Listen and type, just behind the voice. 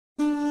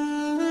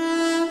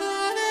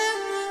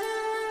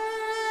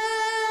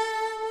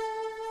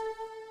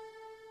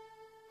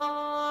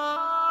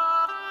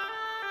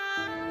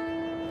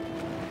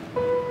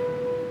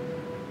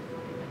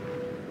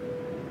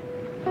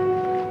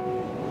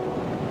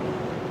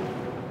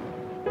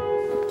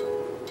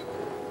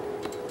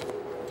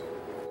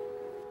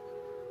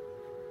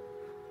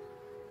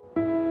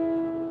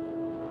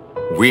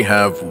We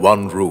have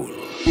one rule.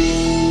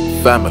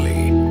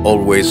 Family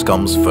always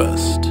comes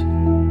first.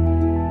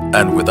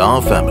 And with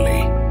our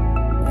family,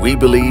 we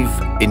believe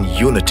in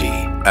unity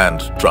and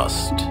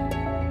trust.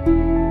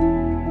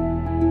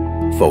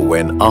 For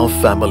when our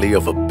family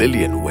of 1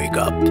 billion wake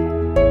up,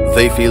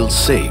 they feel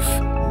safe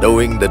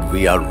knowing that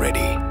we are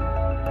ready.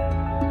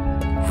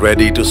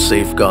 Ready to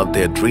safeguard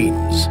their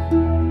dreams,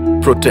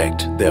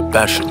 protect their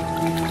passion,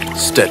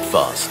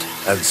 steadfast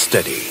and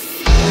steady.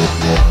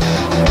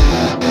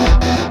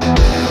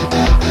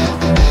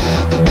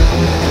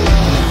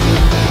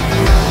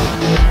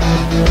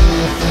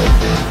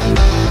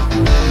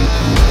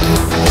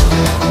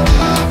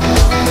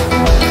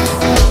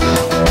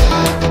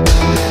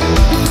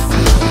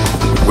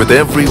 With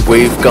every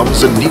wave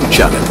comes a new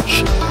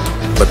challenge,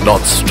 but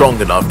not strong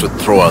enough to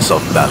throw us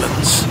off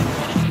balance.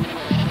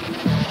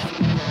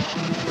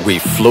 We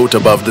float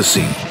above the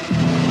sea.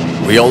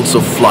 We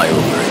also fly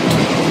over it.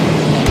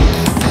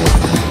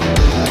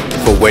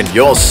 For when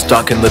you're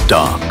stuck in the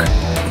dark,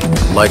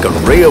 like a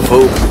ray of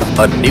hope,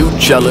 a new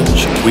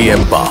challenge we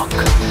embark.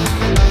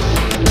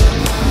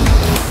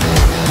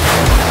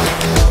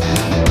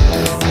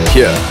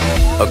 Here,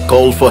 a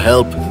call for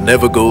help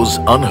never goes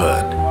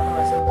unheard.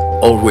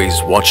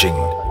 Always watching,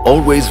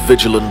 always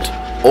vigilant,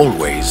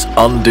 always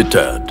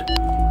undeterred.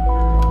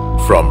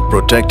 From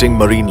protecting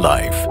marine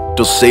life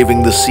to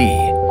saving the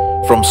sea,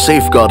 from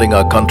safeguarding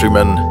our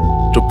countrymen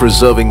to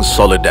preserving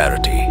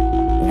solidarity,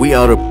 we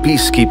are a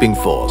peacekeeping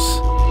force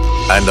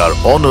and are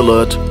on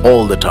alert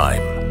all the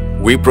time.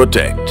 We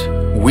protect,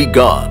 we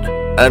guard,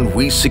 and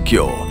we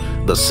secure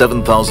the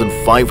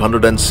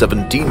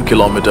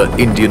 7,517-kilometer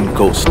Indian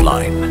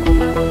coastline.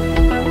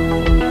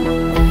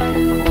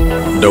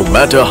 No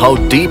matter how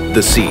deep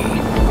the sea,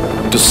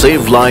 to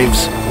save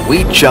lives,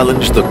 we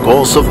challenge the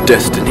course of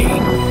destiny.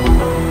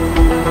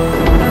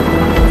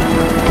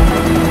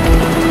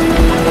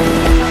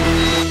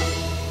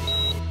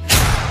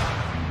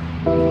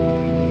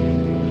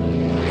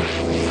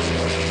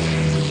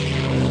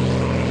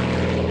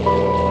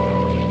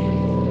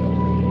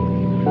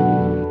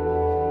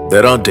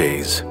 There are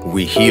days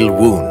we heal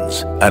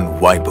wounds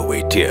and wipe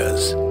away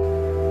tears.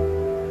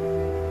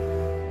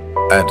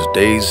 And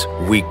days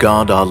we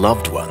guard our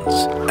loved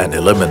ones and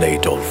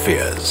eliminate all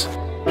fears.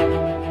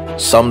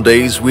 Some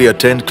days we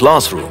attend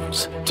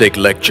classrooms, take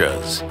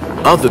lectures.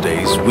 Other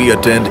days we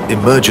attend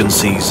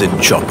emergencies in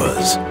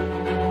choppers.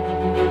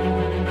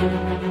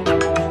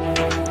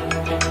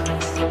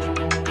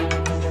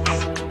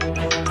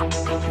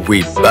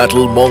 We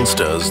battle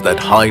monsters that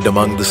hide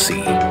among the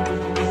sea,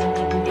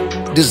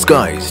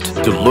 disguised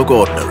to look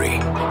ordinary.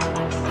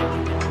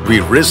 We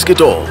risk it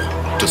all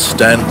to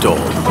stand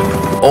tall,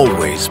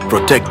 always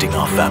protecting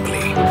our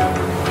family.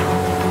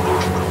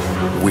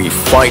 We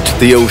fight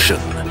the ocean.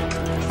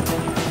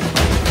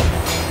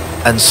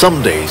 And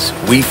some days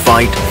we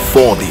fight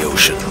for the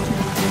ocean.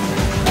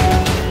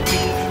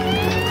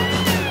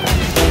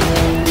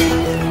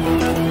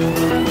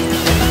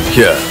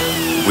 Here,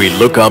 we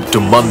look up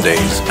to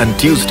Mondays and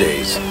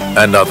Tuesdays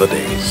and other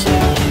days.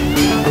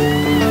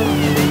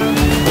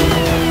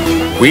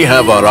 We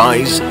have our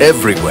eyes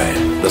everywhere: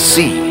 the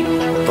sea,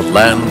 the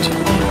land,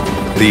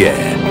 the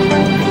air.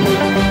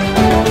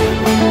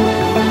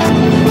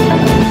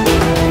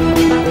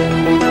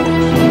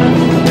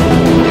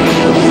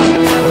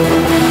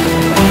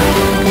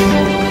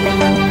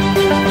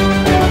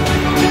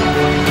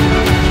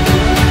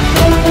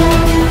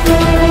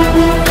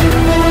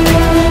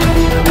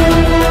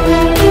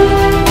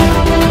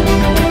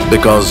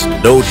 Because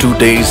no 2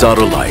 days are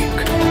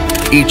alike,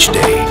 each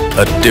day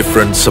a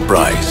different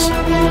surprise.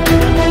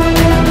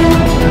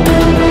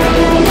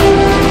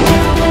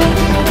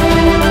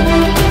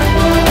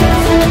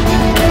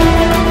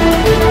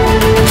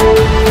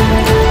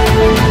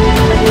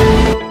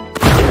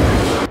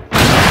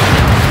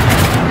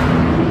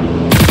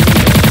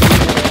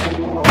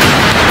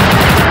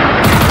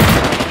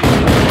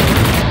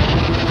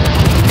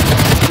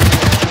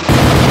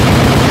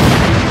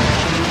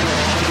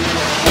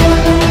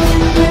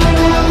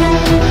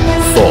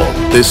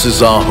 This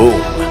is our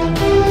home,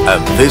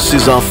 and this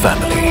is our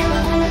family.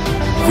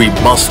 We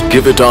must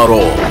give it our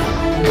all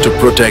to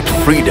protect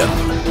freedom,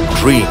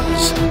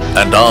 dreams,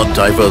 and our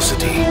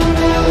diversity.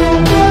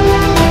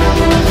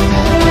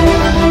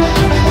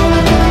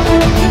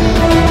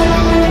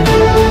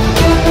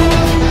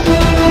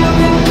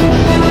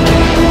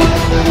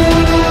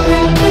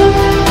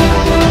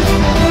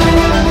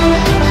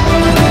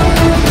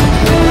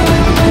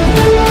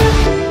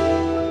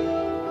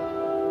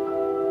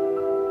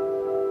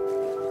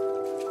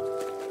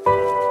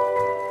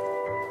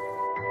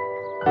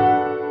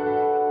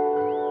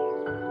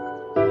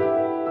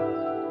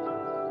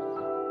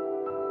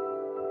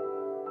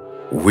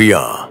 We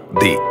are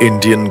the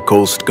Indian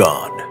Coast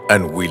Guard,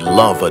 and we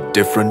love a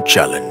different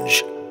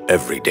challenge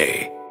every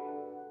day.